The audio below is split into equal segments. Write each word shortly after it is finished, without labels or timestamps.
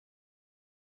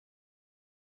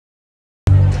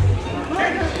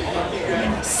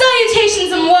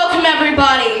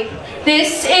everybody.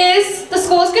 This is the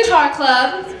school's guitar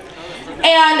club, and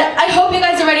I hope you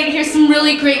guys are ready to hear some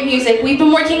really great music. We've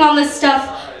been working on this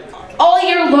stuff all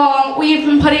year long. We've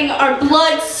been putting our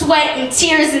blood, sweat, and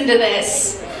tears into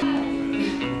this.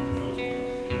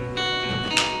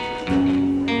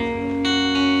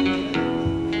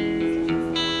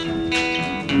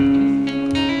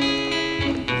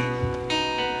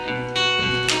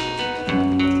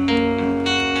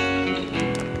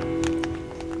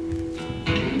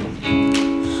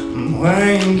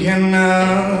 Waking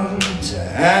up to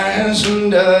ash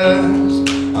and dust,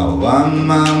 I wipe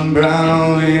my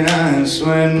brow and I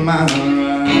sweat my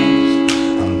rust.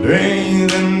 I'm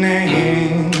breathing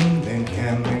in the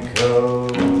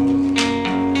chemicals.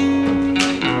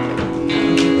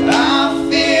 I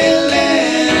feel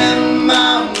it in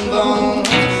my bones,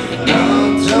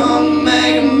 enough to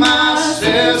make my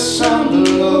system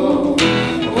blow.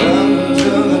 Welcome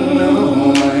to the new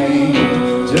way,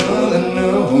 to the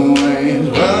new way.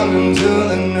 Welcome to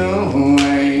the new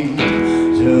way,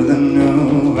 to the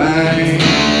new way.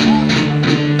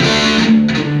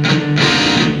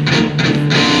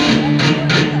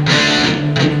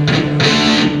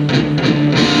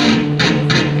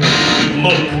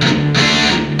 Look,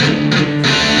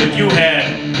 if you had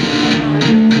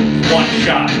one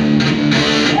shot,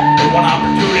 one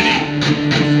opportunity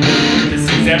to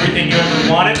seize everything you ever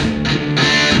wanted,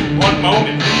 one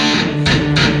moment,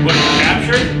 would you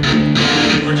capture it,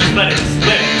 or just let it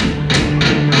slip?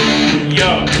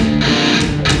 Yo,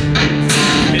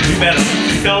 if you better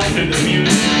lose yourself to the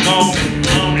music, moment,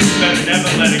 you better never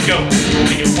let it go. You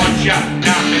only get one shot,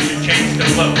 now miss your chance to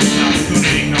blow.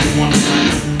 Opportunity, no one.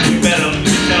 You better lose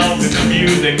yourself in the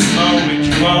music, moment,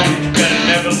 you better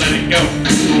never let it go.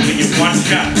 You only get one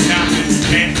shot, now miss your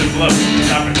chance to blow.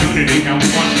 Opportunity comes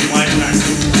once in a lifetime.